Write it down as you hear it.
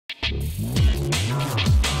Hey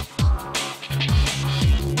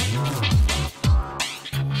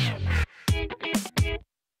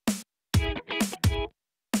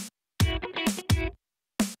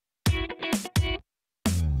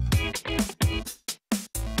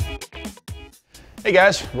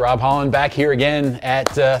guys, Rob Holland back here again at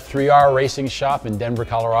 3R Racing Shop in Denver,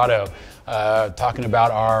 Colorado, talking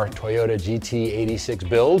about our Toyota GT86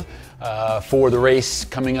 build for the race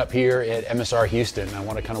coming up here at MSR Houston. I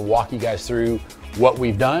want to kind of walk you guys through what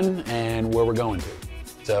we've done and where we're going to.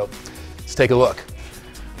 So let's take a look.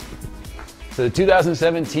 So the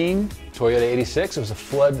 2017 Toyota 86, it was a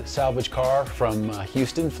flood salvage car from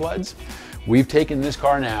Houston floods. We've taken this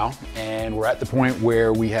car now and we're at the point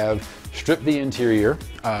where we have stripped the interior.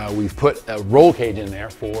 We've put a roll cage in there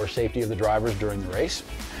for safety of the drivers during the race.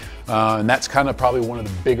 And that's kind of probably one of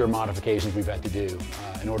the bigger modifications we've had to do.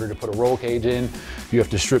 In order to put a roll cage in, you have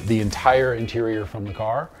to strip the entire interior from the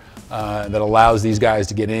car. That allows these guys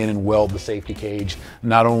to get in and weld the safety cage,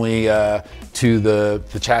 not only to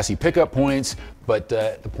the chassis pickup points, but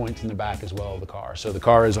the points in the back as well of the car. So the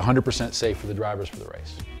car is 100% safe for the drivers for the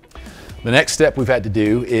race. The next step we've had to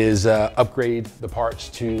do is upgrade the parts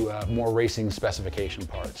to more racing specification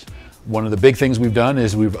parts. One of the big things we've done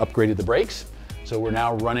is we've upgraded the brakes. So we're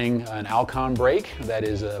now running an Alcon brake that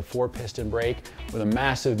is a 4-piston brake with a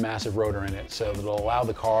massive, massive rotor in it. So that'll allow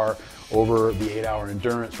the car over the 8-hour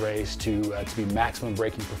endurance race to be maximum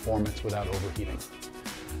braking performance without overheating.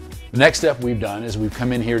 The next step we've done is we've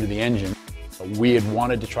come in here to the engine. We had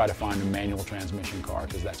wanted to try to find a manual transmission car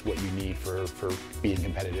because that's what you need for being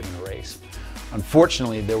competitive in a race.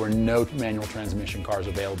 Unfortunately, there were no manual transmission cars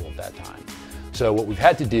available at that time. So what we've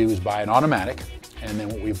had to do is buy an automatic, and then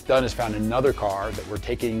what we've done is found another car that we're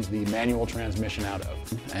taking the manual transmission out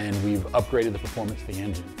of, and we've upgraded the performance of the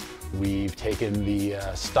engine. We've taken the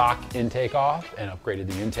stock intake off and upgraded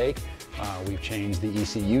the intake. We've changed the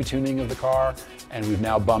ECU tuning of the car, and we've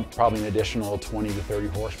now bumped probably an additional 20 to 30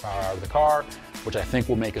 horsepower out of the car, which I think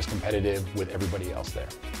will make us competitive with everybody else there.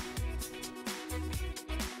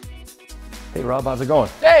 Hey Rob, how's it going?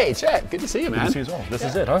 Hey Chet, good to see you, man. Good to see you as well. This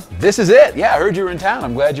is it, huh? This is it. Yeah, I heard you were in town.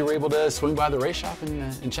 I'm glad you were able to swing by the race shop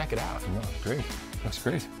and check it out. Oh, great. That's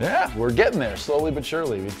great. Yeah, we're getting there slowly but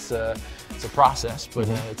surely. It's a process, but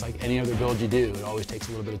it's like any other build you do. It always takes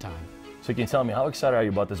a little bit of time. So can you tell me, how excited are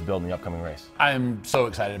you about this build in the upcoming race? I'm so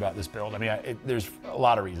excited about this build. I mean, there's a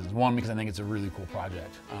lot of reasons. One, because I think it's a really cool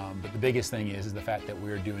project. But the biggest thing is the fact that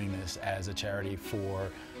we're doing this as a charity for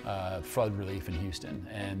flood relief in Houston.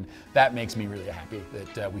 And that makes me really happy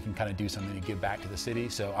that we can kind of do something to give back to the city.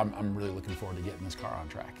 So I'm really looking forward to getting this car on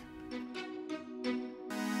track.